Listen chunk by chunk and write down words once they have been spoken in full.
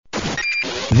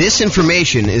This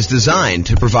information is designed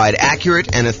to provide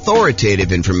accurate and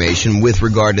authoritative information with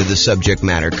regard to the subject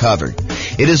matter covered.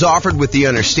 It is offered with the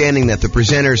understanding that the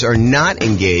presenters are not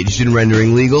engaged in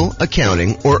rendering legal,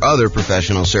 accounting, or other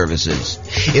professional services.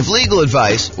 If legal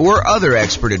advice or other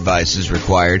expert advice is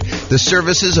required, the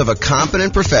services of a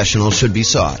competent professional should be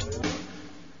sought.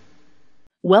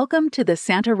 Welcome to the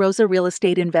Santa Rosa Real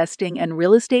Estate Investing and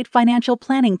Real Estate Financial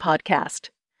Planning Podcast.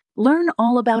 Learn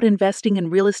all about investing in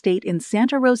real estate in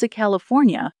Santa Rosa,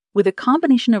 California, with a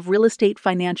combination of real estate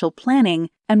financial planning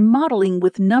and modeling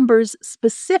with numbers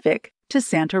specific to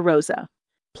Santa Rosa,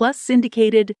 plus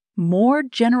syndicated, more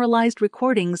generalized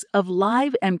recordings of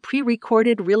live and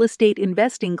pre-recorded real estate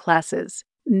investing classes,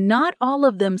 not all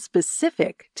of them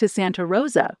specific to Santa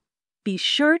Rosa. Be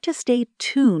sure to stay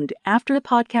tuned after the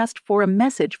podcast for a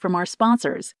message from our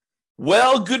sponsors.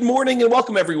 Well, good morning and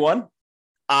welcome, everyone.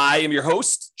 I am your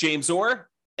host, James Orr,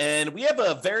 and we have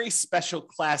a very special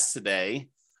class today,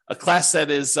 a class that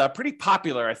is pretty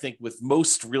popular, I think, with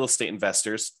most real estate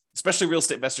investors, especially real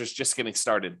estate investors just getting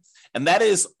started. And that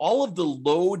is all of the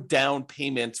low down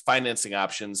payment financing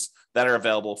options that are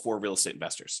available for real estate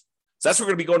investors. So that's what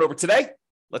we're going to be going over today.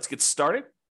 Let's get started.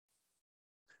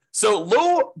 So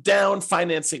low down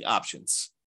financing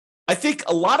options. I think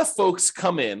a lot of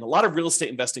real estate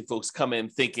investing folks come in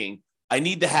thinking, I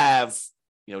need to have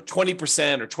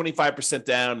 20% or 25%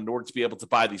 down in order to be able to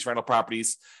buy these rental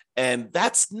properties. And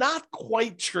that's not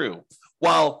quite true.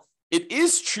 While it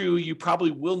is true, you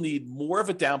probably will need more of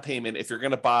a down payment if you're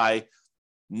going to buy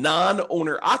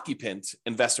non-owner occupant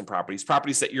investment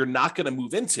properties that you're not going to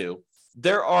move into.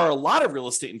 There are a lot of real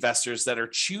estate investors that are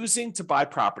choosing to buy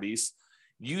properties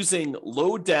using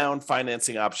low down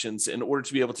financing options in order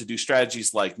to be able to do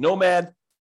strategies like nomad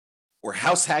or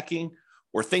house hacking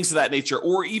or things of that nature,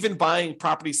 or even buying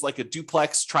properties like a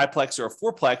duplex, triplex, or a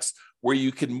fourplex, where you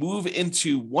can move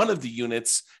into one of the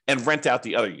units and rent out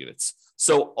the other units.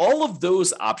 So all of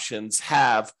those options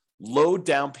have low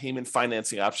down payment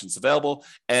financing options available.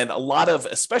 And a lot of,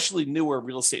 especially newer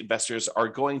real estate investors, are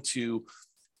going to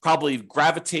probably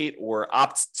gravitate or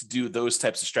opt to do those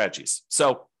types of strategies.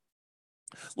 So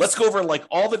let's go over like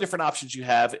all the different options you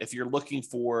have if you're looking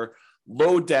for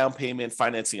low down payment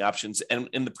financing options. And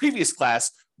in the previous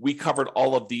class, we covered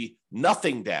all of the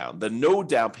nothing down, the no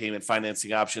down payment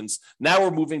financing options. Now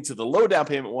we're moving to the low down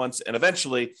payment ones. And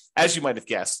eventually, as you might have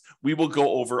guessed, we will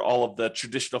go over all of the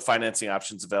traditional financing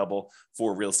options available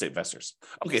for real estate investors.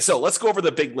 Okay, so let's go over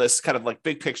the big list, kind of like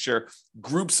big picture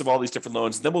groups of all these different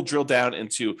loans. And then we'll drill down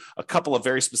into a couple of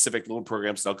very specific loan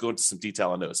programs, and I'll go into some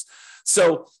detail on those.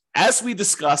 So as we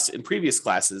discussed in previous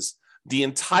classes, the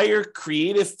entire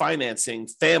creative financing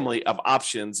family of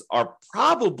options are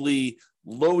probably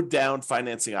low down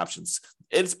financing options.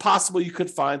 It's possible you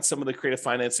could find some of the creative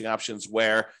financing options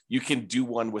where you can do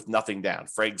one with nothing down.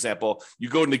 For example, you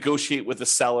go negotiate with the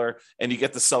seller and you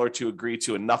get the seller to agree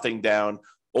to a nothing down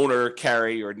owner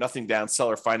carry or nothing down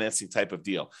seller financing type of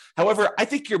deal. However, I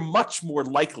think you're much more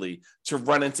likely to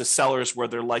run into sellers where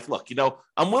they're like, look,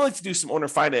 I'm willing to do some owner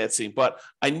financing, but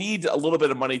I need a little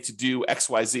bit of money to do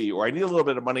XYZ, or I need a little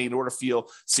bit of money in order to feel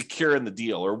secure in the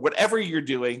deal, or whatever you're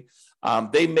doing.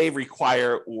 They may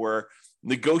require or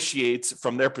negotiate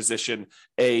from their position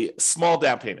a small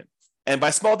down payment. And by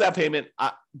small down payment,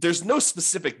 there's no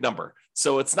specific number.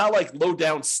 So it's not like low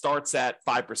down starts at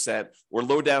 5% or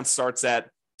low down starts at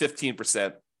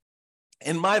 15%.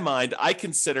 In my mind, I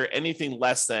consider anything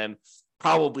less than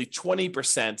probably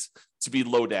 20% to be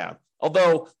low down.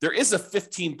 Although there is a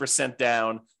 15%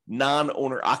 down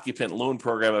non-owner occupant loan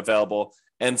program available.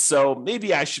 And so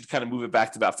maybe I should kind of move it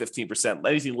back to about 15%.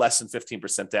 Anything less than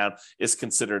 15% down is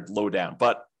considered low down,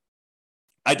 but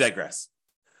I digress.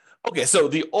 Okay, so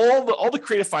all the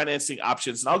creative financing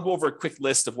options, and I'll go over a quick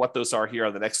list of what those are here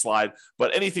on the next slide,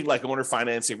 but anything like owner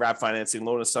financing, wrap financing,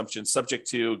 loan assumption, subject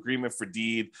to, agreement for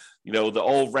deed, the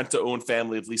old rent-to-own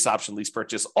family of lease option, lease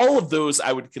purchase, all of those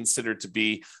I would consider to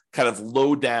be kind of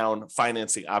low-down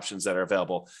financing options that are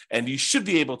available. And you should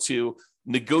be able to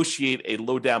negotiate a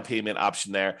low-down payment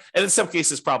option there, and in some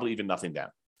cases, probably even nothing down.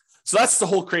 So that's the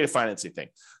whole creative financing thing.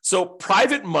 So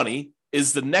private money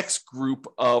is the next group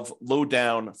of low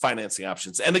down financing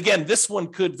options. And again, this one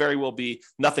could very well be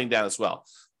nothing down as well.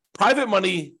 Private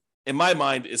money, in my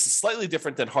mind, is slightly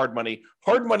different than hard money.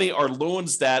 Hard money are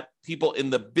loans that people in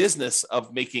the business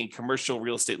of making commercial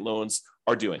real estate loans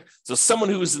are doing. So someone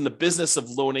who is in the business of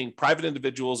loaning private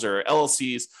individuals or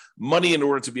LLCs money in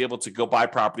order to be able to go buy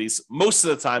properties. Most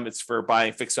of the time it's for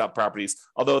buying fixed out properties,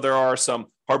 although there are some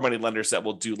hard money lenders that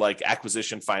will do like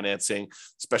acquisition financing,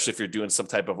 especially if you're doing some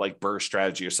type of like BRRRR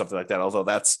strategy or something like that, although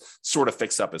that's sort of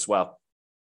fixed up as well.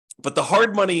 But the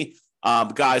hard money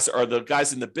guys are the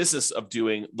guys in the business of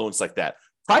doing loans like that.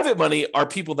 Private money are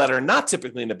people that are not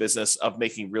typically in the business of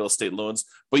making real estate loans,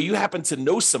 but you happen to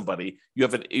know somebody, you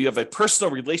have a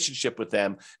personal relationship with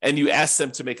them, and you ask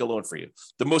them to make a loan for you.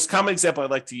 The most common example I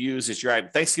like to use is you're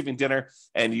at Thanksgiving dinner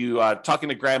and you talking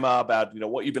to grandma about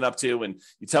what you've been up to, and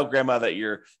you tell grandma that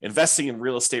you're investing in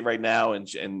real estate right now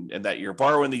and that you're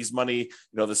borrowing this money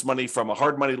from a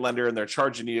hard money lender, and they're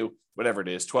charging you whatever it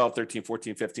is, 12, 13,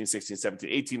 14, 15, 16, 17,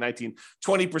 18, 19,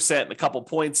 20% and a couple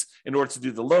points in order to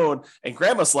do the loan. And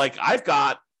grandma's like, I've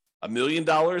got $1 million in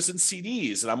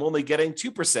CDs and I'm only getting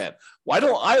 2%. Why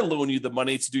don't I loan you the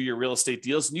money to do your real estate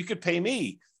deals? And you could pay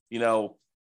me,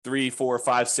 3, 4,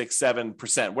 5, 6,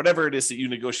 7%, whatever it is that you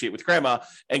negotiate with grandma.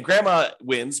 And grandma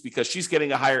wins because she's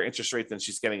getting a higher interest rate than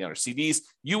she's getting on her CDs.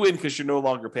 You win because you're no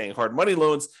longer paying hard money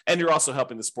loans and you're also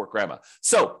helping to support grandma.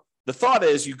 So the thought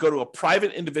is you go to a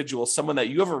private individual, someone that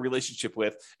you have a relationship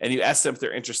with, and you ask them if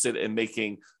they're interested in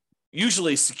making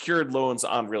usually secured loans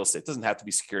on real estate. It doesn't have to be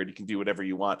secured. You can do whatever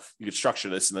you want. You could structure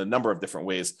this in a number of different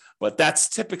ways, but that's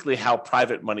typically how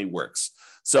private money works.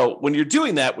 So when you're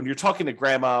doing that, when you're talking to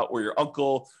grandma or your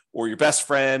uncle or your best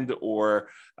friend or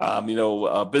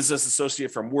a business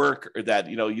associate from work, or that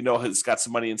has got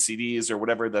some money in CDs or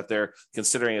whatever that they're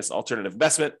considering as an alternative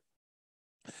investment,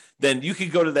 then you can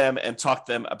go to them and talk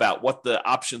to them about what the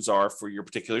options are for your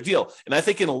particular deal. And I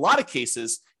think in a lot of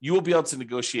cases, you will be able to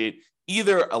negotiate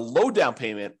either a low down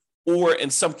payment or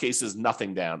in some cases,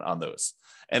 nothing down on those.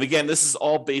 And again, this is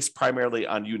all based primarily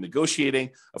on you negotiating.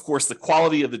 Of course, the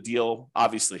quality of the deal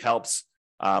obviously helps.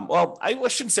 I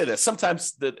shouldn't say that.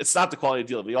 Sometimes it's not the quality of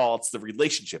the deal at all. It's the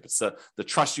relationship. It's the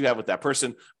trust you have with that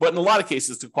person. But in a lot of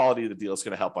cases, the quality of the deal is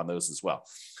going to help on those as well.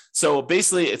 So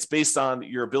basically, it's based on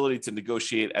your ability to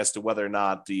negotiate as to whether or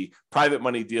not the private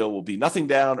money deal will be nothing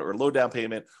down or low down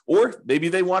payment, or maybe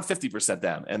they want 50%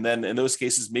 down. And then in those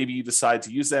cases, maybe you decide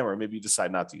to use them or maybe you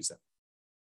decide not to use them.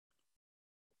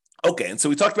 Okay, and so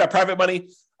we talked about private money.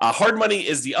 Hard money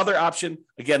is the other option.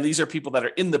 Again, these are people that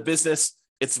are in the business.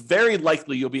 It's very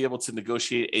likely you'll be able to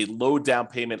negotiate a low down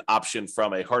payment option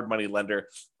from a hard money lender.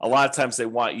 A lot of times they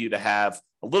want you to have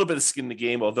a little bit of skin in the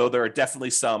game, although there are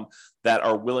definitely some that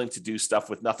are willing to do stuff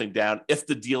with nothing down if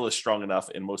the deal is strong enough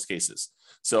in most cases.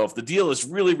 So if the deal is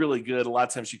really, really good, a lot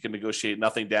of times you can negotiate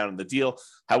nothing down in the deal.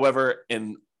 However,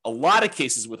 in a lot of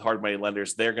cases with hard money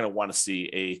lenders, they're going to want to see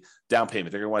a down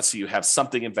payment. They're going to want to see you have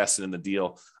something invested in the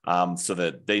deal so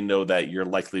that they know that you're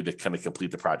likely to kind of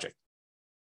complete the project.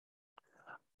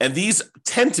 And these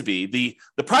tend to be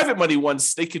the private money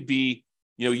ones. They could be,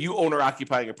 you owner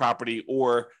occupying a property,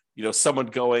 or someone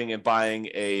going and buying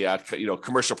a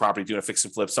commercial property, doing a fix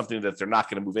and flip, something that they're not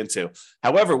going to move into.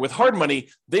 However, with hard money,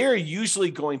 they're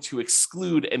usually going to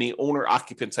exclude any owner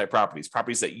occupant type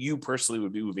properties that you personally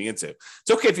would be moving into. It's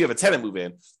okay if you have a tenant move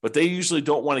in, but they usually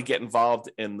don't want to get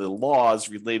involved in the laws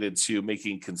related to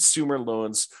making consumer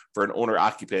loans for an owner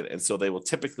occupant. And so they will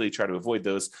typically try to avoid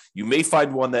those. You may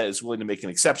find one that is willing to make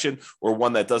an exception, or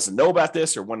one that doesn't know about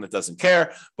this, or one that doesn't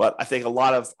care. But I think a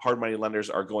lot of hard money lenders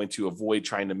are going to avoid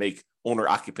trying to make owner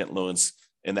occupant loans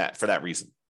for that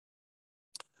reason.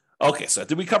 Okay, so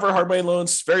did we cover hard money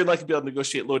loans? Very likely to be able to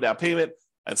negotiate low down payment.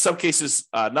 In some cases,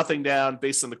 nothing down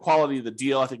based on the quality of the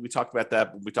deal. I think we talked about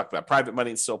that. When we talked about private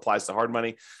money, it still applies to hard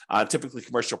money, typically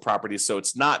commercial properties. So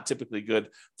it's not typically good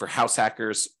for house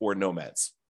hackers or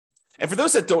nomads. And for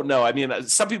those that don't know,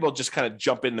 some people just kind of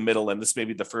jump in the middle, and this may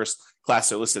be the first class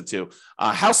they're listened to.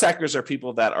 House hackers are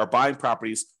people that are buying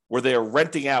properties where they are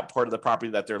renting out part of the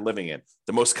property that they're living in.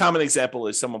 The most common example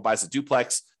is someone buys a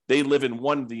duplex. They live in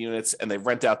one of the units and they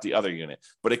rent out the other unit.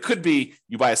 But it could be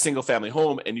you buy a single family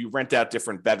home and you rent out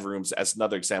different bedrooms, as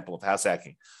another example of house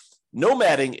hacking.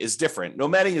 Nomading is different.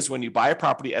 Nomading is when you buy a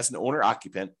property as an owner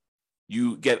occupant.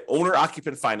 You get owner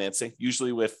occupant financing,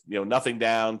 usually with nothing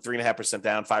down, 3.5%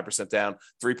 down, 5% down,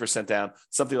 3% down,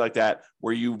 something like that,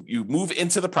 where you move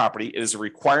into the property. It is a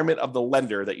requirement of the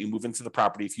lender that you move into the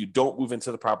property. If you don't move into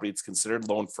the property, it's considered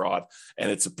loan fraud, and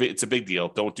it's a big deal.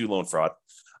 Don't do loan fraud.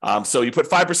 So you put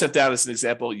 5% down as an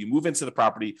example. You move into the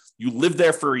property. You live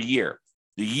there for a year.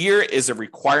 The year is a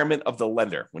requirement of the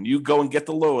lender. When you go and get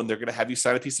the loan, they're going to have you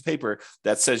sign a piece of paper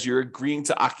that says you're agreeing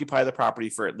to occupy the property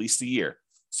for at least a year.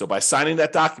 So by signing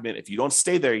that document, if you don't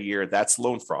stay there a year, that's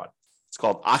loan fraud. It's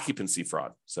called occupancy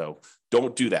fraud. So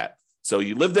don't do that. So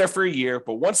you live there for a year,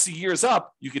 but once the year is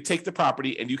up, you can take the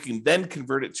property and you can then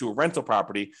convert it to a rental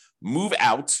property, move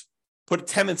out, put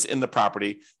tenants in the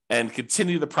property, and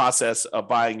continue the process of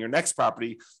buying your next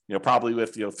property, probably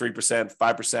with 3%,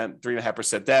 5%,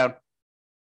 3.5% down.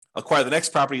 Acquire the next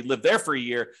property, live there for a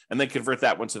year, and then convert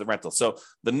that one to the rental. So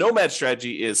the nomad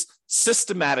strategy is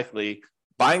systematically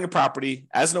buying a property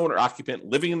as an owner occupant,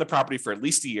 living in the property for at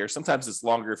least a year. Sometimes it's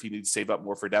longer if you need to save up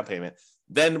more for a down payment.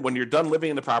 Then when you're done living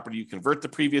in the property, you convert the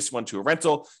previous one to a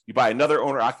rental, you buy another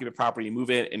owner occupant property, you move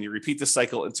in, and you repeat the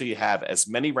cycle until you have as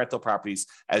many rental properties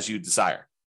as you desire.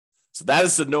 So that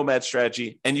is the nomad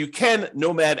strategy. And you can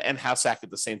nomad and house hack at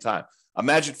the same time.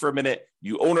 Imagine for a minute,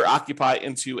 you owner occupy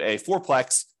into a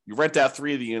fourplex, you rent out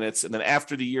 3 of the units, and then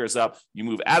after the year is up, you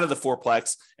move out of the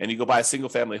fourplex and you go buy a single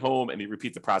family home and you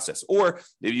repeat the process. Or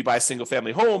maybe you buy a single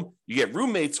family home, you get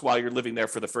roommates while you're living there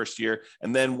for the first year.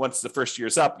 And then once the first year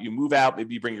is up, you move out,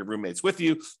 maybe you bring your roommates with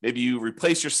you, maybe you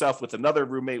replace yourself with another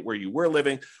roommate where you were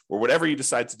living or whatever you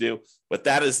decide to do. But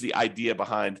that is the idea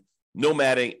behind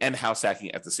nomading and house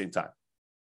hacking at the same time.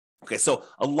 Okay, so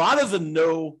a lot of the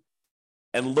no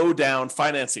and low down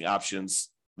financing options,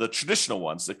 the traditional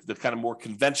ones, the kind of more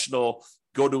conventional,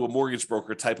 go to a mortgage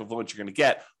broker type of loans you're going to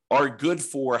get, are good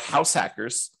for house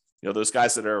hackers. You know, those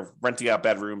guys that are renting out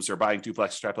bedrooms or buying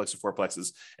duplexes, triplexes, or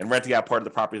fourplexes and renting out part of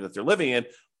the property that they're living in,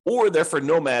 or they're for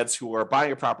nomads who are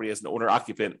buying a property as an owner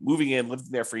occupant, moving in, living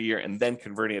there for a year, and then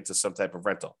converting it to some type of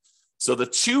rental. So the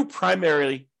two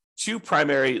primary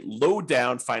low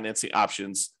down financing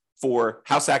options for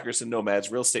house hackers and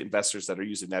nomads, real estate investors that are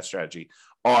using that strategy,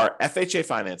 are FHA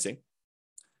financing.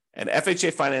 And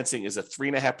FHA financing is a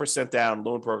 3.5% down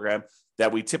loan program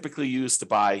that we typically use to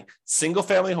buy single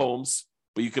family homes,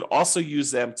 but you could also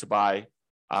use them to buy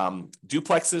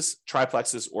duplexes,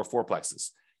 triplexes, or fourplexes.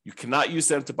 You cannot use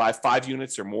them to buy 5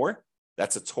 units or more.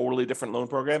 That's a totally different loan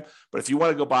program. But if you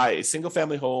want to go buy a single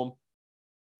family home,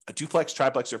 a duplex,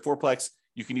 triplex, or fourplex,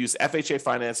 you can use FHA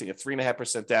financing, a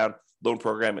 3.5% down loan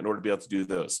program, in order to be able to do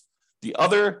those. The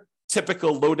other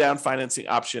typical low down financing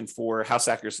option for house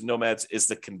hackers and nomads is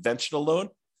the conventional loan,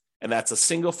 and that's a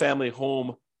single family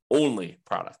home only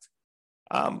product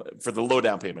for the low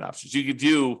down payment options. You could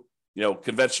do,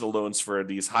 conventional loans for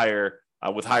these higher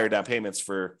with higher down payments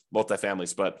for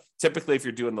multifamilies, but typically if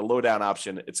you're doing the low down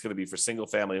option, it's going to be for single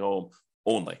family home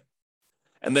only.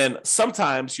 And then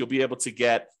sometimes you'll be able to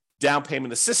get down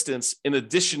payment assistance in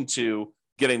addition to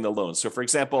getting the loan. So for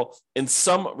example, in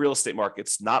some real estate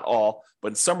markets, not all, but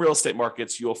in some real estate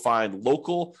markets, you'll find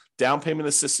local down payment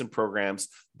assistance programs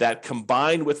that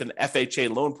combine with an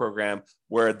FHA loan program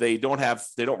where they don't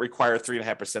require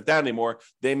 3.5% down anymore.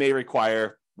 They may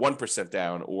require 1%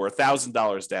 down or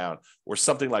 $1,000 down or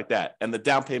something like that. And the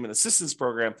down payment assistance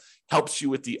program helps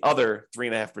you with the other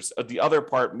 3.5%, the other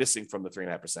part missing from the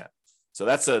 3.5%. So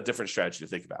that's a different strategy to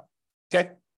think about.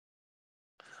 Okay.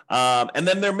 And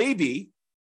then there may be,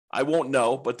 I won't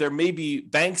know, but there may be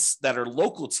banks that are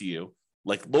local to you,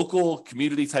 like local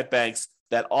community type banks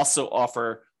that also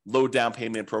offer low down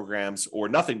payment programs or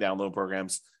nothing down loan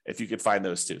programs, if you could find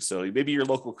those too. So maybe your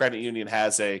local credit union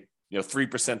has a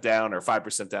 3% down or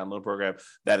 5% down loan program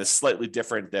that is slightly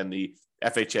different than the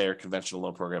FHA or conventional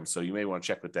loan program. So you may want to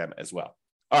check with them as well.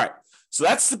 All right. So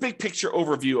that's the big picture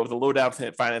overview of the low down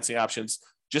financing options.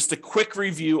 Just a quick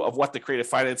review of what the creative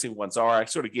financing ones are. I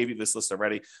sort of gave you this list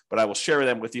already, but I will share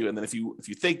them with you. And then if you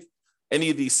think any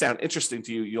of these sound interesting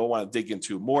to you, you'll want to dig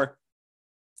into more.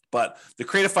 But the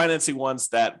creative financing ones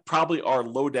that probably are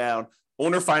low down: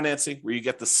 owner financing, where you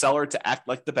get the seller to act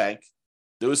like the bank.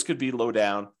 Those could be low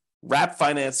down. Wrap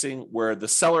financing, where the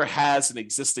seller has an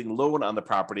existing loan on the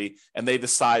property and they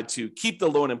decide to keep the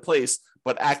loan in place,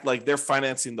 but act like they're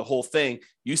financing the whole thing.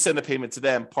 You send a payment to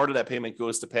them. Part of that payment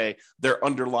goes to pay their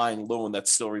underlying loan that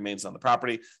still remains on the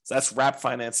property. So that's wrap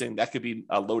financing. That could be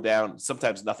low down,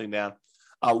 sometimes nothing down.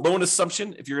 Loan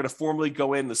assumption, if you're going to formally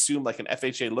go in and assume like an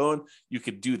FHA loan, you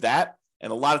could do that.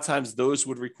 And a lot of times those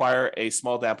would require a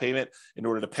small down payment in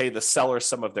order to pay the seller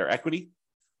some of their equity.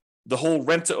 The whole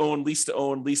rent to own, lease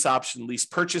option, lease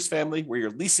purchase family, where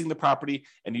you're leasing the property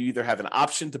and you either have an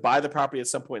option to buy the property at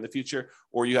some point in the future,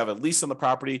 or you have a lease on the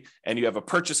property and you have a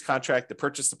purchase contract to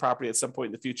purchase the property at some point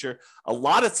in the future. A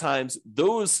lot of times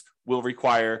those will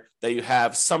require that you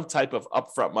have some type of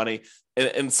upfront money. And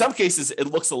in some cases, it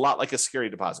looks a lot like a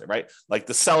security deposit, right? Like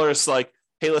the seller is like,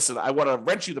 hey, listen, I want to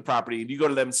rent you the property. And you go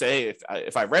to them and say, hey,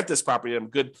 if I rent this property, I'm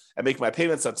good at making my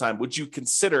payments on time. Would you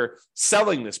consider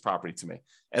selling this property to me?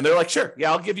 And they're like, sure,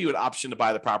 yeah, I'll give you an option to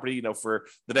buy the property, for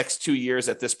the next 2 years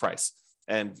at this price.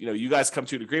 And, you guys come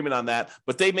to an agreement on that,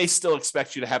 but they may still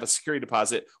expect you to have a security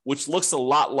deposit, which looks a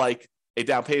lot like a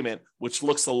down payment, which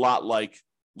looks a lot like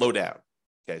low down.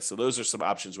 Okay. So those are some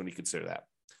options when you consider that.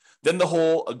 Then the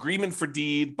whole agreement for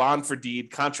deed, bond for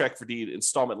deed, contract for deed,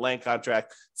 installment land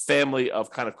contract, family of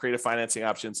kind of creative financing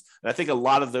options. And I think a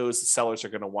lot of those sellers are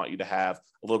going to want you to have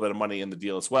a little bit of money in the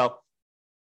deal as well.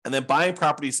 And then buying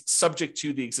properties subject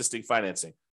to the existing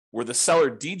financing, where the seller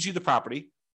deeds you the property,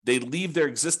 they leave their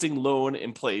existing loan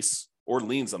in place or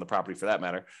liens on the property for that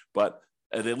matter, but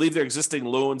they leave their existing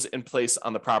loans in place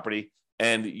on the property,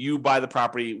 and you buy the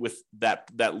property with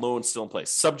that loan still in place,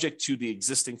 subject to the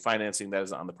existing financing that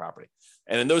is on the property.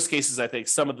 And in those cases, I think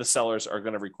some of the sellers are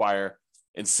going to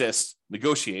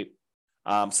negotiate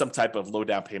some type of low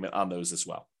down payment on those as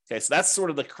well. Okay, so that's sort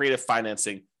of the creative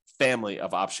financing family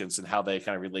of options and how they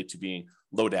kind of relate to being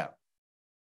low down.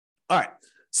 All right,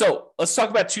 so let's talk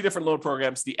about two different loan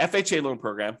programs, the FHA loan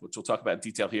program, which we'll talk about in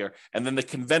detail here, and then the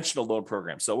conventional loan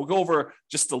program. So we'll go over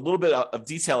just a little bit of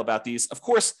detail about these. Of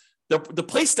course, the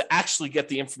place to actually get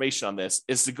the information on this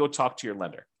is to go talk to your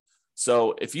lender.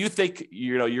 So if you think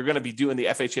you're going to be doing the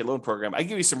FHA loan program, I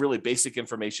give you some really basic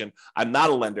information. I'm not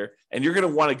a lender, and you're going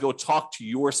to want to go talk to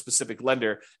your specific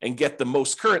lender and get the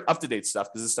most current up-to-date stuff,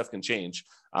 because this stuff can change.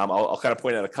 I'll kind of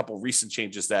point out a couple of recent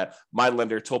changes that my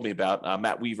lender told me about.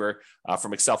 Matt Weaver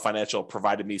from Excel Financial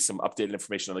provided me some updated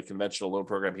information on the conventional loan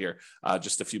program here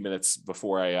just a few minutes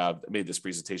before I made this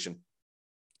presentation.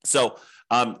 So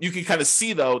you can kind of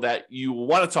see, though, that you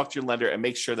want to talk to your lender and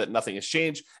make sure that nothing has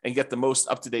changed and get the most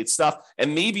up-to-date stuff.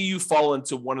 And maybe you fall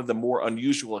into one of the more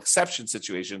unusual exception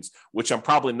situations, which I'm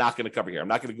probably not going to cover here. I'm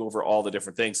not going to go over all the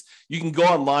different things. You can go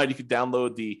online, you can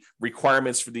download the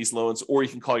requirements for these loans, or you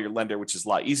can call your lender, which is a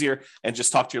lot easier, and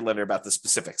just talk to your lender about the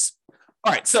specifics.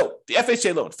 All right, so the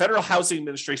FHA loan, Federal Housing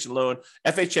Administration loan,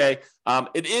 FHA,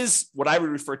 it is what I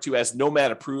would refer to as nomad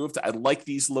approved. I like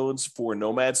these loans for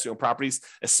nomads who own properties,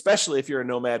 especially if you're a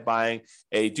nomad buying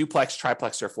a duplex,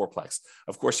 triplex, or fourplex.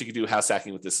 Of course, you can do house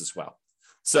hacking with this as well.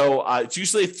 So it's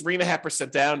usually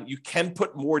 3.5% down. You can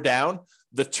put more down.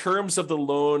 The terms of the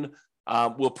loan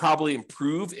will probably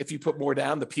improve if you put more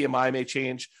down. The PMI may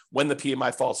change when the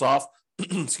PMI falls off.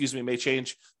 May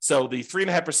change. So the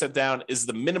 3.5% down is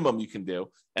the minimum you can do.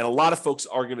 And a lot of folks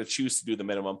are going to choose to do the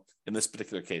minimum in this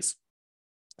particular case.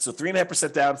 So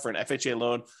 3.5% down for an FHA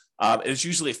loan. It is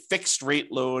usually a fixed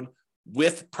rate loan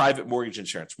with private mortgage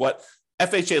insurance, what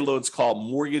FHA loans call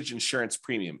mortgage insurance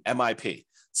premium, MIP.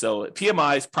 So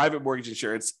PMI is private mortgage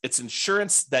insurance. It's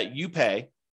insurance that you pay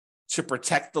to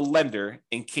protect the lender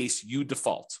in case you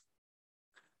default.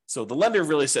 So the lender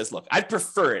really says, look, I'd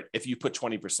prefer it if you put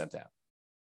 20% down.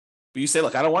 But you say,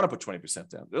 look, I don't want to put 20%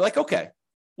 down. They're like, okay,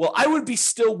 well, I would be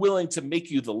still willing to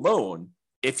make you the loan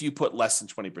if you put less than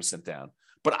 20% down,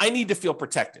 but I need to feel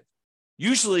protected.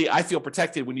 Usually I feel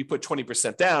protected when you put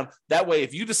 20% down. That way,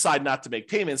 if you decide not to make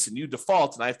payments and you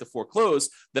default and I have to foreclose,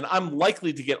 then I'm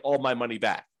likely to get all my money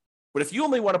back. But if you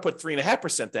only want to put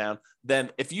 3.5% down,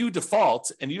 then if you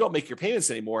default and you don't make your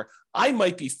payments anymore, I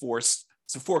might be forced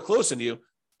to foreclose on you,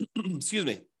 excuse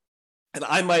me, and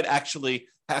I might actually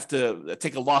have to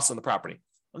take a loss on the property.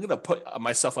 I'm going to put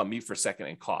myself on mute for a second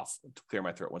and cough to clear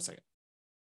my throat. 1 second.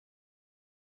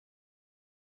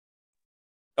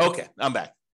 Okay, I'm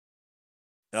back.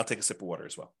 And I'll take a sip of water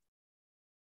as well.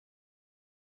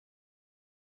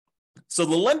 So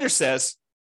the lender says,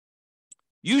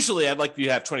 usually I'd like you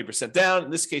to have 20% down.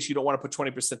 In this case, you don't want to put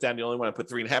 20% down. You only want to put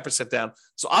 3.5% down.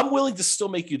 So I'm willing to still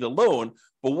make you the loan.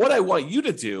 But what I want you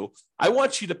to do, I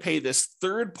want you to pay this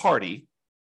third party,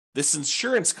 this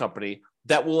insurance company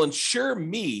that will insure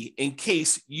me in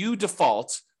case you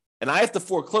default and I have to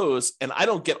foreclose and I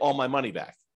don't get all my money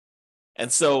back. And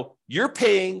so you're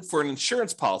paying for an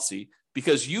insurance policy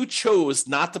because you chose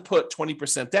not to put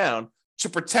 20% down to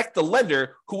protect the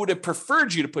lender who would have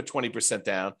preferred you to put 20%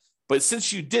 down. But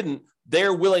since you didn't,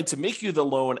 they're willing to make you the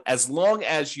loan as long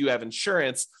as you have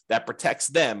insurance that protects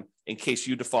them in case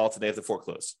you default and they have to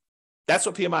foreclose. That's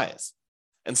what PMI is.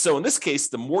 And so in this case,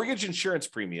 the mortgage insurance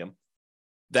premium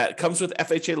that comes with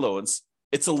FHA loans,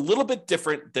 it's a little bit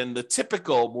different than the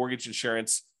typical mortgage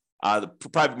insurance, the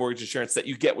private mortgage insurance that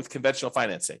you get with conventional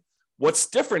financing. What's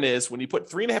different is when you put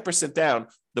 3.5% down,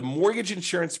 the mortgage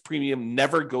insurance premium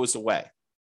never goes away.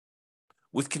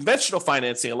 With conventional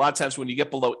financing, a lot of times when you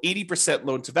get below 80%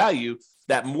 loan to value,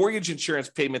 that mortgage insurance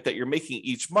payment that you're making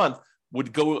each month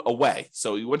would go away.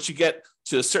 So once you get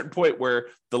to a certain point where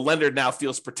the lender now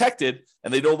feels protected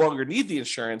and they no longer need the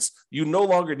insurance, you no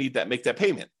longer need that, make that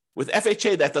payment. With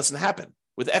FHA, that doesn't happen.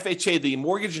 With FHA, the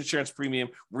mortgage insurance premium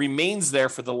remains there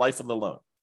for the life of the loan.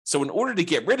 So in order to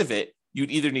get rid of it,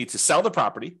 you'd either need to sell the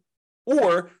property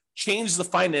or change the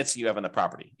financing you have on the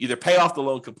property, either pay off the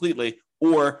loan completely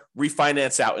or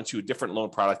refinance out into a different loan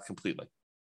product completely.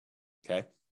 Okay.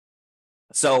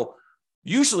 So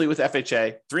usually with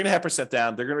FHA, 3.5%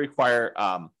 down, they're going to require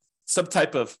some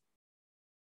type of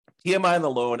PMI on the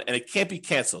loan, and it can't be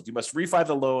canceled. You must refi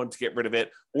the loan to get rid of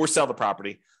it or sell the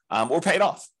property or pay it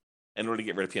off in order to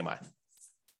get rid of PMI.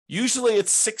 Usually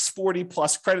it's 640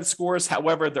 plus credit scores.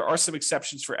 However, there are some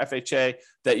exceptions for FHA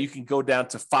that you can go down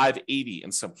to 580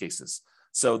 in some cases.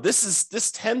 So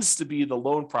this tends to be the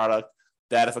loan product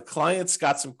that if a client's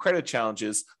got some credit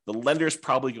challenges, the lender's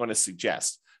probably going to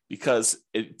suggest, because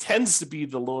it tends to be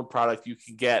the loan product you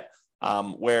can get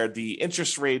where the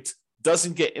interest rate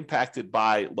doesn't get impacted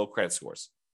by low credit scores.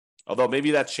 Although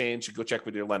maybe that's changed, you go check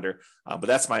with your lender, but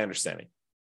that's my understanding.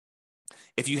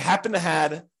 If you happen to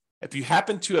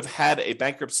have had a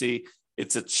bankruptcy,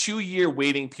 it's a 2-year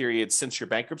waiting period since your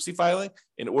bankruptcy filing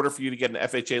in order for you to get an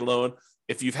FHA loan.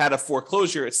 If you've had a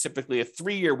foreclosure, it's typically a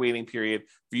 3-year waiting period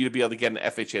for you to be able to get an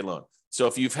FHA loan. So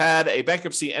if you've had a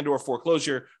bankruptcy and or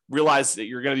foreclosure, realize that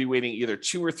you're going to be waiting either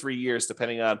 2 or 3 years,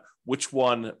 depending on which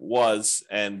one was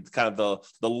and kind of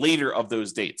the later of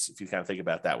those dates, if you kind of think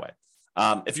about it that way.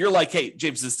 If you're like, hey,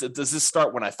 James, does this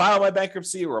start when I file my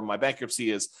bankruptcy, or my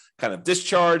bankruptcy is kind of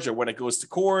discharged, or when it goes to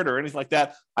court or anything like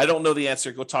that? I don't know the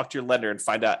answer. Go talk to your lender and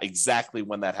find out exactly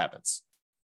when that happens.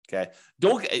 Okay.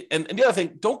 And the other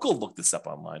thing, don't go look this up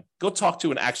online. Go talk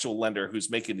to an actual lender who's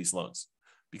making these loans,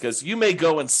 because you may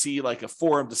go and see like a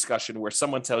forum discussion where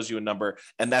someone tells you a number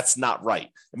and that's not right.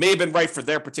 It may have been right for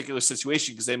their particular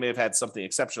situation because they may have had something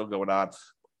exceptional going on,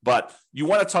 but you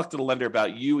want to talk to the lender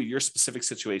about your specific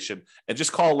situation, and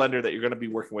just call a lender that you're going to be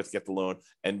working with to get the loan,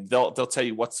 and they'll tell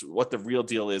you what the real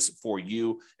deal is for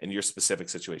you and your specific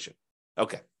situation.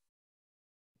 Okay.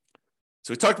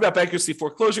 So we talked about bankruptcy,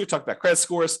 foreclosure, we talked about credit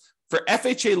scores. For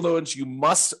FHA loans, you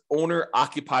must owner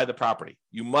occupy the property.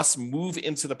 You must move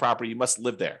into the property. You must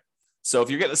live there. So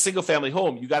if you're getting a single family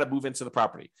home, you got to move into the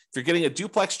property. If you're getting a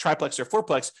duplex, triplex, or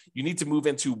fourplex, you need to move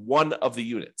into one of the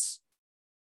units.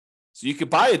 So you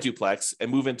could buy a duplex and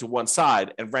move into one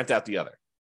side and rent out the other.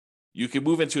 You can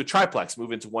move into a triplex,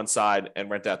 move into one side and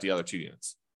rent out the other 2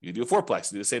 units. You can do a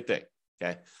fourplex, do the same thing.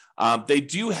 Okay. They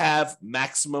do have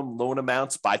maximum loan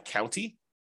amounts by county.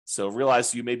 So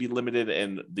realize you may be limited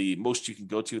in the most you can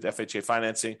go to with FHA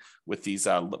financing with these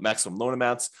maximum loan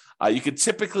amounts. You can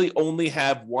typically only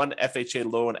have one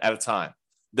FHA loan at a time.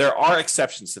 There are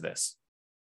exceptions to this.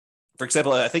 For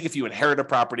example, I think if you inherit a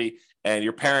property and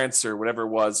your parents or whatever it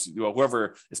was,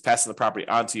 whoever is passing the property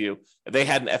onto you, if they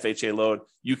had an FHA loan,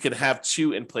 you can have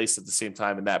 2 in place at the same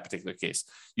time in that particular case.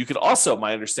 You could also,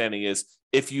 my understanding is,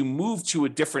 if you move to a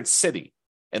different city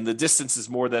and the distance is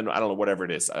more than, I don't know, whatever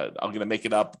it is, I'm going to make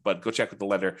it up, but go check with the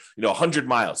lender, 100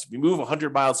 miles. If you move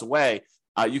 100 miles away,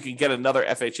 you can get another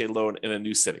FHA loan in a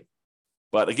new city.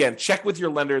 But again, check with your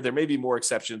lender. There may be more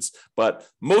exceptions, but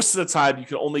most of the time you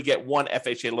can only get one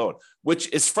FHA loan,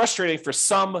 which is frustrating for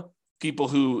some people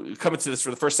who come into this for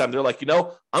the first time. They're like,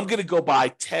 I'm going to go buy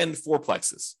 10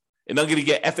 fourplexes and I'm going to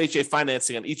get FHA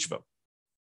financing on each of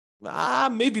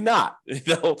them. Maybe not.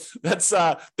 That's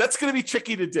going to be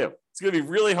tricky to do. It's going to be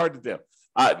really hard to do.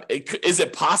 Is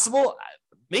it possible?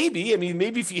 Maybe. I mean,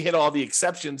 maybe if you hit all the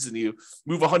exceptions and you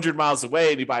move 100 miles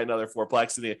away and you buy another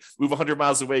fourplex, and you move 100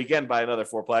 miles away again, buy another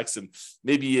fourplex, and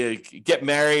maybe you get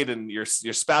married and your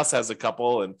spouse has a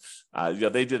couple and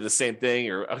they did the same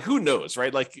thing, or who knows,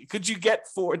 right? Like, could you get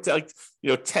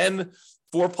 10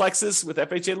 fourplexes with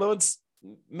FHA loans?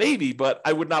 Maybe, but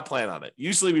I would not plan on it.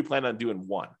 Usually we plan on doing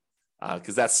one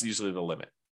because that's usually the limit.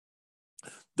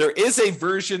 There is a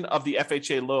version of the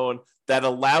FHA loan that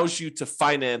allows you to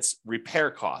finance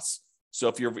repair costs. So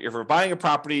if you're buying a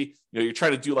property, you're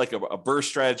trying to do like a BRRRR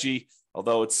strategy,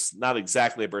 although it's not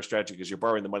exactly a BRRRR strategy because you're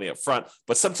borrowing the money up front,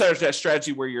 but sometimes that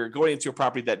strategy where you're going into a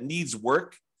property that needs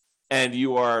work and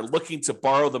you are looking to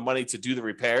borrow the money to do the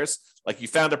repairs. Like you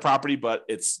found a property, but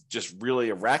it's just really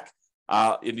a wreck.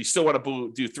 And you still want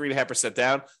to do 3.5%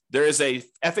 down. There is a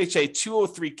FHA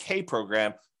 203K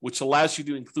program, which allows you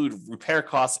to include repair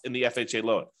costs in the FHA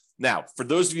loan. Now, for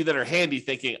those of you that are handy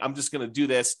thinking, I'm just going to do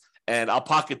this and I'll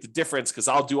pocket the difference because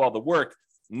I'll do all the work.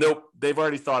 Nope, they've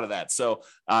already thought of that. So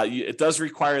it does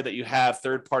require that you have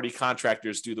third-party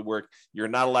contractors do the work. You're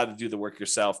not allowed to do the work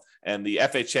yourself. And the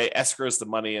FHA escrows the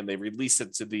money and they release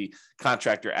it to the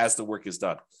contractor as the work is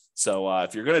done. So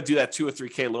if you're going to do that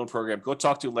 203K loan program, go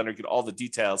talk to a lender, get all the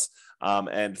details,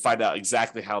 and find out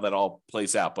exactly how that all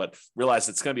plays out. But realize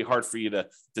it's going to be hard for you to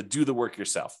do the work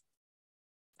yourself.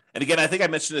 And again, I think I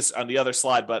mentioned this on the other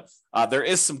slide, but there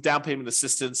is some down payment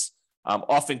assistance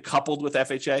often coupled with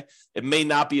FHA. It may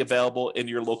not be available in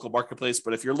your local marketplace,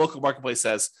 but if your local marketplace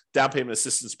has down payment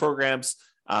assistance programs,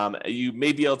 you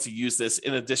may be able to use this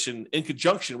in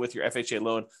conjunction with your FHA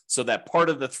loan so that part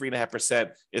of the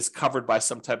 3.5% is covered by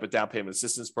some type of down payment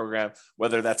assistance program,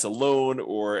 whether that's a loan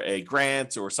or a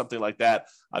grant or something like that.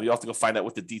 You have to go find out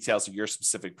what the details of your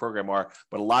specific program are,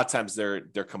 but a lot of times they're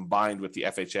combined with the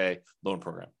FHA loan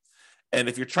program. And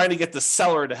if you're trying to get the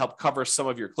seller to help cover some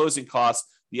of your closing costs,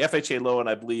 the FHA loan,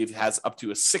 I believe, has up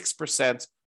to a 6%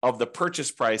 of the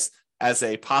purchase price as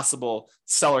a possible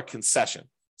seller concession.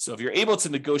 So if you're able to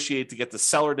negotiate to get the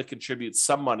seller to contribute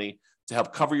some money to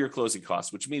help cover your closing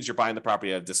costs, which means you're buying the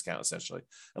property at a discount, essentially,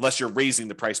 unless you're raising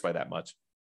the price by that much.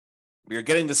 You're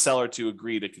getting the seller to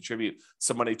agree to contribute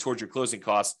some money towards your closing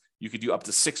costs. You could do up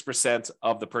to 6%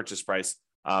 of the purchase price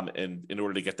in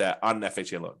order to get that on an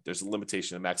FHA loan. There's a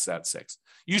limitation to max out at 6.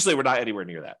 Usually we're not anywhere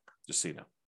near that, just so you know.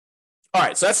 All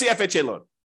right, so that's the FHA loan.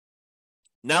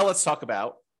 Now let's talk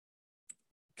about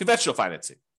conventional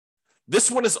financing. This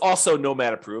one is also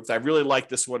Nomad approved. I really like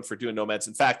this one for doing Nomads.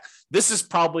 In fact, this is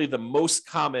probably the most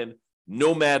common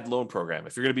Nomad loan program.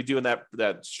 If you're going to be doing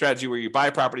that strategy where you buy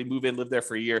a property, move in, live there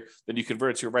for a year, then you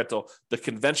convert it to a rental, the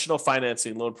conventional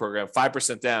financing loan program,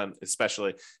 5% down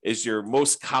especially, is your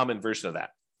most common version of that.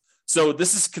 So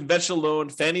this is conventional loan,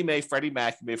 Fannie Mae, Freddie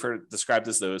Mac, you may have heard described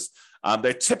as those.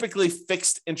 They're typically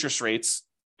fixed interest rates,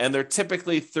 and they're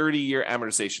typically 30-year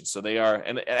amortization. So they are,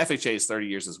 and FHA is 30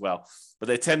 years as well, but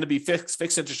they tend to be fixed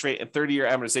interest rate and 30-year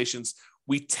amortizations.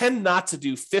 We tend not to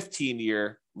do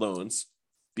 15-year loans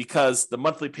because the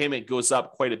monthly payment goes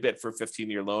up quite a bit for a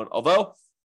 15-year loan. Although,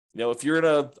 if you're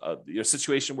in a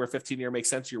situation where 15-year makes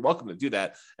sense, you're welcome to do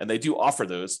that. And they do offer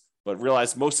those, but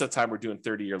realize most of the time we're doing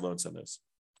 30-year loans on those.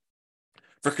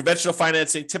 For conventional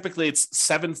financing, typically it's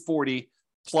 740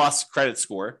 plus credit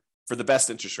score for the best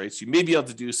interest rates. You may be able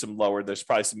to do some lower. There's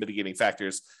probably some mitigating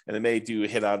factors, and they may do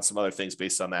hit on some other things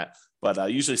based on that. But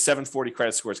usually 740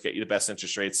 credit scores get you the best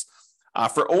interest rates.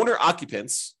 For owner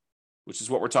occupants, which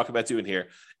is what we're talking about doing here,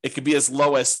 it could be as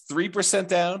low as 3%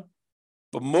 down,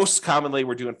 but most commonly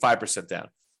we're doing 5% down.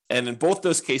 And in both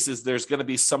those cases, there's going to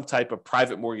be some type of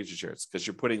private mortgage insurance because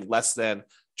you're putting less than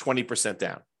 20%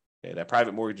 down. Okay, that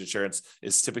private mortgage insurance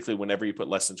is typically whenever you put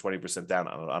less than 20% down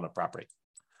on a property.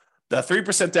 The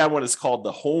 3% down one is called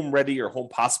the Home Ready or Home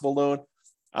Possible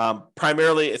loan.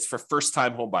 Primarily, it's for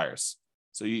first-time home buyers.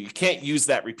 So you can't use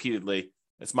that repeatedly.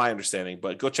 That's my understanding,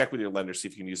 but go check with your lender, see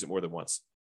if you can use it more than once.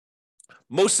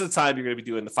 Most of the time, you're going to be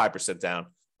doing the 5% down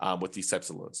with these types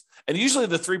of loans. And usually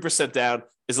the 3% down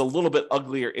is a little bit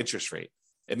uglier interest rate.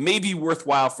 It may be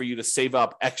worthwhile for you to save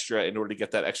up extra in order to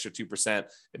get that extra 2%.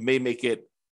 It may make it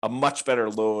a much better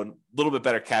loan, a little bit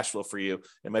better cash flow for you.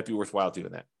 It might be worthwhile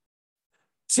doing that.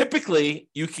 Typically,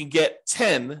 you can get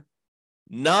 10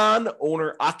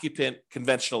 non-owner occupant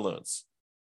conventional loans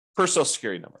per Social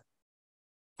Security number.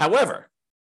 However,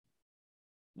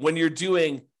 when you're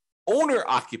doing owner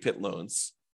occupant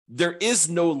loans, there is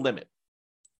no limit.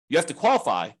 You have to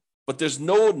qualify, but there's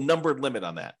no numbered limit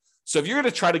on that. So if you're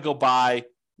going to try to go buy,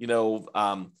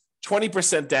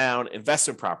 20% down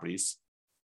investment properties,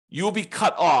 you will be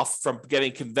cut off from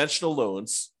getting conventional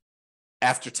loans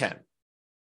after 10.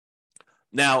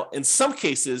 Now, in some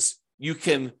cases, you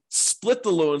can split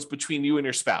the loans between you and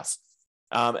your spouse.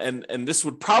 And this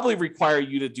would probably require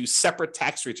you to do separate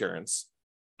tax returns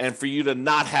and for you to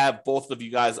not have both of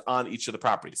you guys on each of the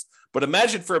properties. But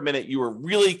imagine for a minute you were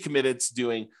really committed to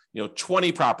doing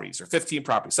 20 properties or 15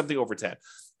 properties, something over 10.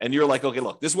 And you're like, okay,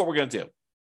 look, this is what we're going to do.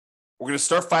 We're going to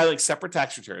start filing separate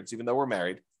tax returns, even though we're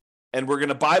married. And we're going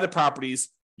to buy the properties.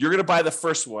 You're going to buy the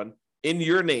first one in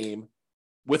your name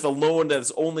with a loan that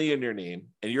is only in your name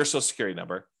and your Social Security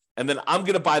number. And then I'm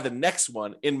going to buy the next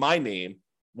one in my name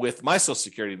with my Social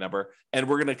Security number. And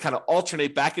we're going to kind of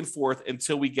alternate back and forth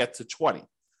until we get to 20.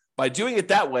 By doing it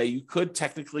that way, you could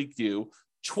technically do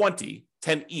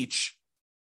 10 each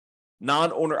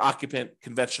non-owner occupant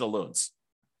conventional loans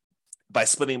by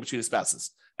splitting between the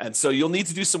spouses. And so you'll need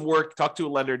to do some work, talk to a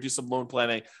lender, do some loan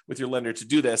planning with your lender to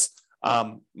do this.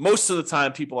 Most of the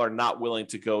time, people are not willing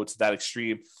to go to that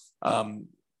extreme.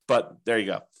 But there you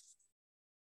go.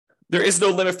 There is no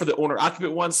limit for the owner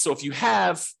occupant ones. So if you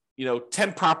have,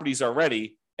 10 properties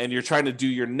already and you're trying to do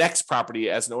your next property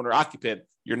as an owner occupant,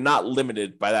 you're not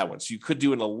limited by that one. So you could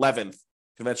do an 11th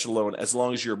conventional loan as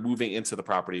long as you're moving into the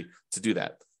property to do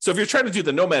that. So if you're trying to do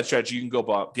the Nomad strategy, you can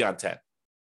go beyond 10.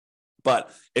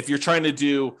 But if you're trying to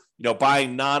do,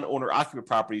 buying non-owner occupant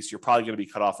properties, you're probably going to be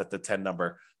cut off at the 10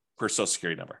 number per Social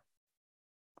Security number.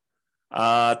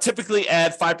 Typically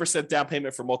add 5% down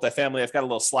payment for multifamily. I've got a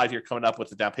little slide here coming up with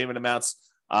the down payment amounts.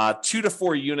 2 to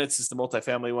 4 units is the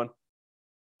multifamily one.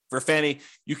 For Fannie,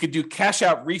 you could do cash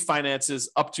out refinances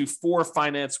up to 4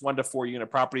 finance 1 to 4 unit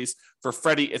properties. For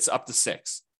Freddie, it's up to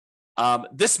 6.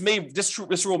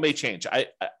 This rule may change.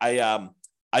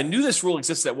 I knew this rule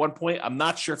existed at one point. I'm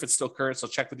not sure if it's still current, so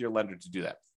check with your lender to do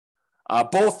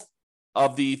that. Both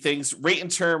of the things, rate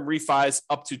and term refis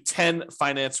up to 10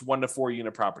 finance 1 to 4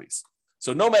 unit properties.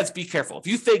 So Nomads, be careful. If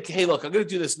you think, hey, look, I'm going to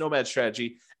do this Nomad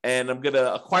strategy and I'm going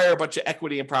to acquire a bunch of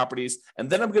equity in properties, and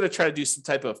then I'm going to try to do some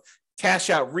type of cash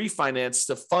out refinance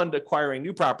to fund acquiring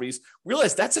new properties,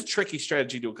 realize that's a tricky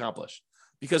strategy to accomplish.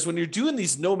 Because when you're doing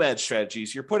these nomad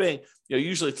strategies, you're putting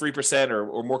usually 3%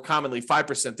 or more commonly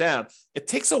 5% down. It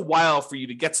takes a while for you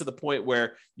to get to the point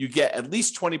where you get at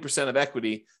least 20% of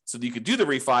equity so that you could do the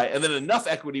refi, and then enough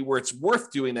equity where it's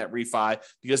worth doing that refi,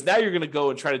 because now you're going to go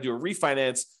and try to do a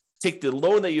refinance, take the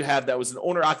loan that you have that was an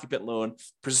owner-occupant loan,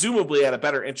 presumably at a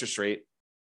better interest rate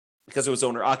because it was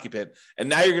owner-occupant, and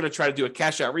now you're going to try to do a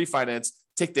cash-out refinance,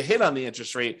 take the hit on the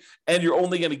interest rate, and you're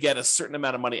only going to get a certain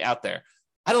amount of money out there.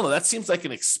 I don't know. That seems like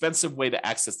an expensive way to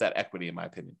access that equity, in my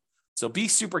opinion. So be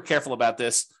super careful about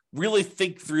this. Really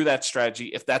think through that strategy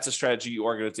if that's a strategy you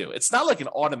are going to do. It's not like an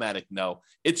automatic no.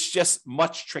 It's just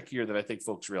much trickier than I think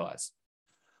folks realize.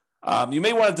 You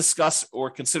may want to discuss or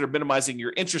consider minimizing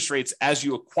your interest rates as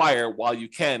you acquire while you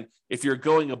can, if you're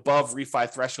going above refi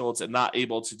thresholds and not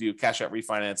able to do cash out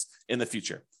refinance in the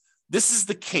future. This is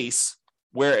the case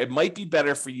where it might be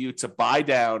better for you to buy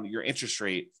down your interest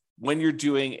rate when you're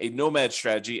doing a nomad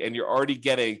strategy and you're already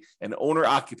getting an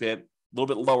owner-occupant, a little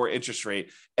bit lower interest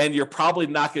rate, and you're probably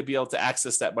not going to be able to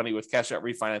access that money with cash-out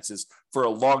refinances for a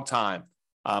long time.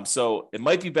 So it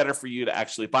might be better for you to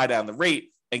actually buy down the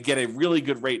rate and get a really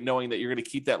good rate, knowing that you're going to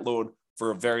keep that loan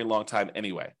for a very long time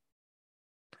anyway.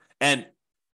 And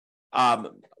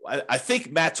I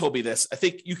think Matt told me this. I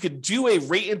think you could do a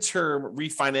rate and term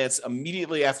refinance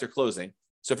immediately after closing.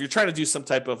 So if you're trying to do some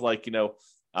type of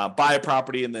buy a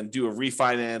property and then do a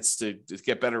refinance to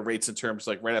get better rates in terms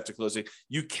right after closing,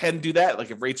 you can do that.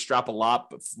 Like if rates drop a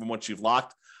lot from what you've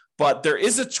locked, but there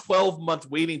is a 12-month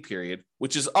waiting period,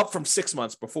 which is up from 6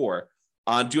 months before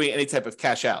on doing any type of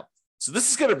cash out. So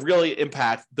this is going to really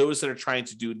impact those that are trying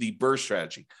to do the BRRRR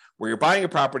strategy, where you're buying a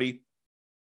property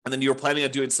and then you're planning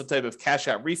on doing some type of cash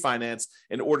out refinance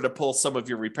in order to pull some of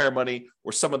your repair money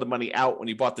or some of the money out when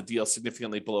you bought the deal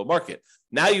significantly below market.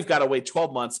 Now you've got to wait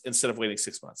 12 months instead of waiting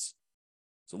 6 months.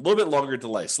 So a little bit longer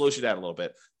delay, slows you down a little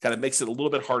bit, kind of makes it a little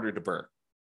bit harder to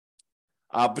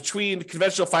BRRRR. Between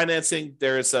conventional financing,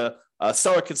 there is a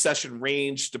seller concession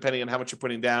range, depending on how much you're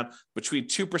putting down, between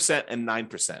 2% and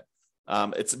 9%.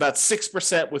 It's about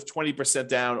 6% with 20%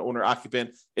 down owner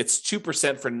occupant. It's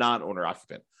 2% for non-owner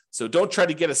occupant. So don't try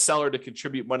to get a seller to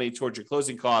contribute money towards your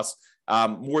closing costs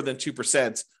more than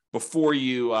 2% before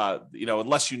you,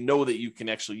 unless you know that you can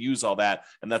actually use all that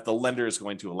and that the lender is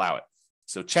going to allow it.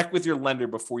 So check with your lender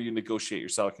before you negotiate your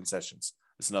seller concessions.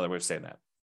 That's another way of saying that.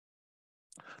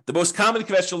 The most common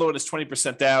conventional loan is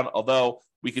 20% down, although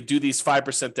we could do these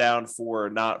 5% down for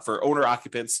owner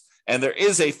occupants, and there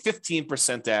is a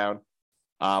 15% down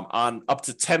on up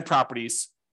to 10 properties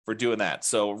for doing that.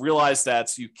 So realize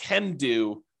that you can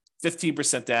do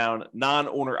 15% down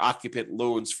non-owner occupant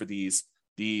loans for these.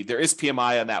 There is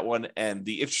PMI on that one, and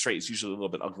the interest rate is usually a little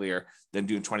bit uglier than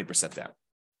doing 20% down.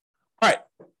 All right,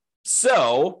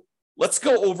 so let's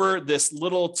go over this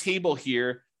little table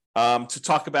here to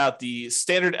talk about the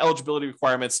standard eligibility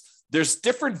requirements. There's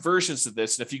different versions of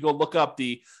this, and if you go look up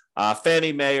the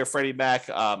Fannie Mae or Freddie Mac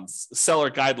seller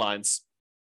guidelines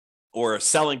or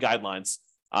selling guidelines,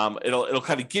 it'll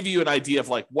kind of give you an idea of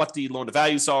what the loan to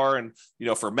values are, and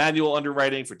for manual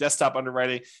underwriting, for desktop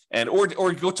underwriting, and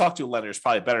or go talk to a lender is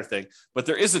probably a better thing. But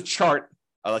there is a chart,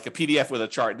 like a PDF with a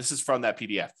chart. This is from that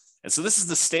PDF, and so this is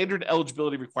the standard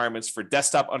eligibility requirements for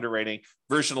desktop underwriting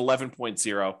version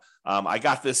 11.0. I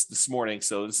got this morning,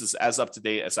 so this is as up to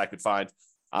date as I could find,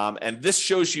 and this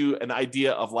shows you an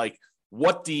idea of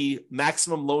what the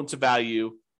maximum loan to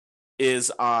value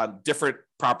is on different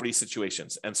property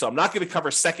situations. And so I'm not going to cover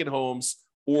second homes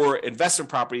or investment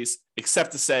properties,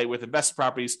 except to say with investment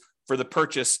properties, for the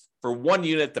purchase for one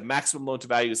unit, the maximum loan to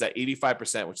value is at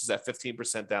 85%, which is that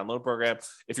 15% down loan program.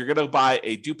 If you're going to buy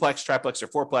a duplex, triplex, or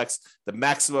fourplex, the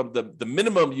maximum, the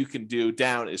minimum you can do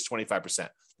down is 25%.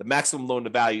 The maximum loan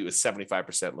to value is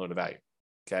 75% loan to value.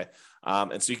 Okay.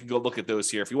 And so you can go look at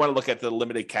those here. If you want to look at the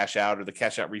limited cash out or the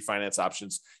cash out refinance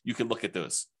options, you can look at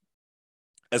those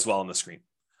as well on the screen.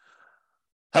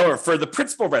 However, for the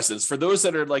principal residents, for those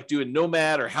that are doing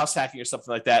nomad or house hacking or something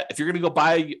like that, if you're going to go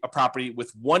buy a property with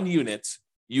one unit,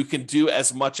 you can do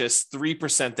as much as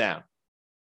 3% down.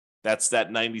 That's that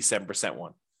 97%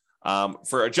 one.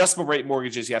 For adjustable rate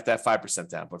mortgages, you have to have 5%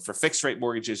 down. But for fixed rate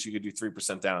mortgages, you could do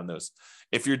 3% down on those.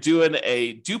 If you're doing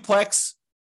a duplex,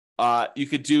 you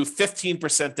could do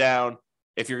 15% down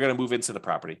if you're going to move into the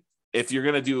property. If you're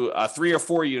going to do 3 or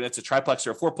 4 units, a triplex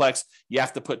or a fourplex, you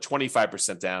have to put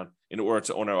 25% down in order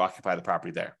to own or occupy the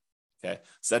property there. Okay,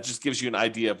 so that just gives you an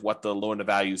idea of what the loan to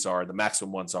values are, the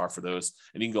maximum ones are for those,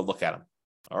 and you can go look at them.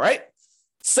 All right.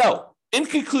 So in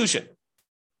conclusion,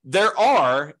 there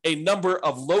are a number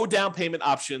of low down payment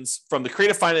options from the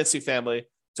creative financing family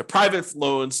to private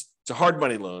loans, to hard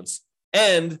money loans.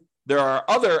 And there are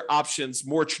other options,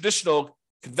 more traditional,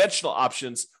 conventional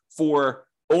options for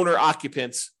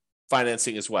owner-occupant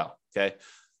financing as well, okay?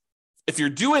 If you're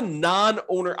doing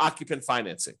non-owner-occupant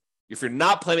financing, if you're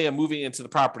not planning on moving into the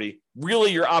property,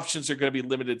 really your options are going to be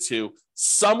limited to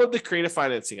some of the creative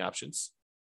financing options,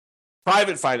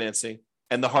 private financing,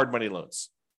 and the hard money loans,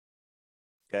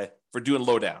 okay, for doing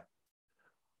low down.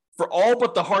 For all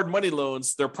but the hard money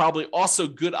loans, there are probably also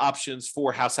good options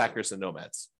for house hackers and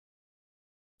nomads.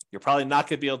 You're probably not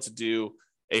going to be able to do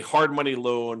a hard money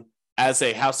loan as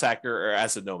a house hacker or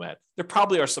as a nomad. There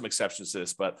probably are some exceptions to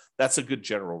this, but that's a good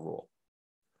general rule.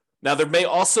 Now, there may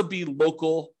also be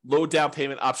local low down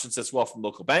payment options as well from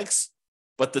local banks,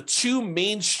 but the two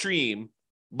mainstream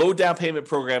low down payment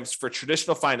programs for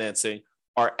traditional financing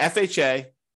are FHA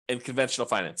and conventional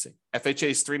financing. FHA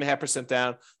is 3.5%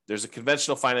 down. There's a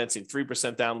conventional financing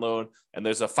 3% down loan, and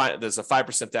there's a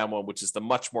 5% down one, which is the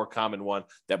much more common one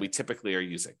that we typically are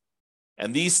using.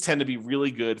 And these tend to be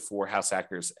really good for house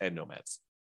hackers and nomads.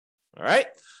 All right,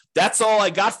 that's all I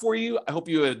got for you. I hope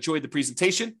you enjoyed the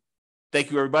presentation. Thank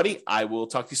you, everybody. I will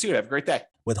talk to you soon. Have a great day.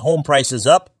 With home prices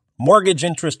up, mortgage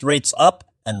interest rates up,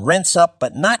 and rents up,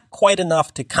 but not quite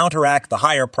enough to counteract the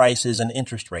higher prices and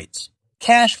interest rates.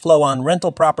 Cash flow on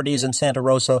rental properties in Santa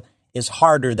Rosa is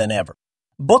harder than ever.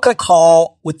 Book a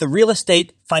call with the Real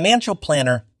Estate Financial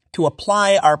Planner to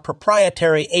apply our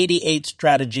proprietary 88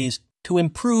 strategies to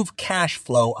improve cash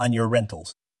flow on your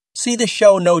rentals. See the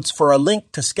show notes for a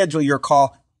link to schedule your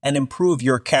call and improve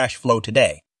your cash flow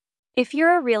today. If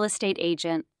you're a real estate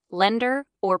agent, lender,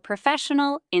 or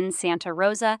professional in Santa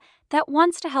Rosa that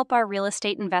wants to help our real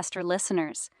estate investor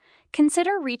listeners,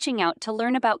 consider reaching out to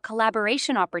learn about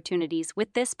collaboration opportunities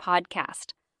with this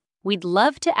podcast. We'd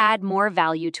love to add more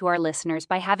value to our listeners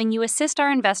by having you assist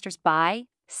our investors buy,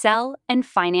 sell, and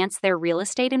finance their real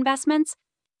estate investments.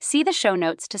 See the show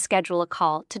notes to schedule a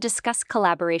call to discuss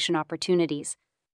collaboration opportunities.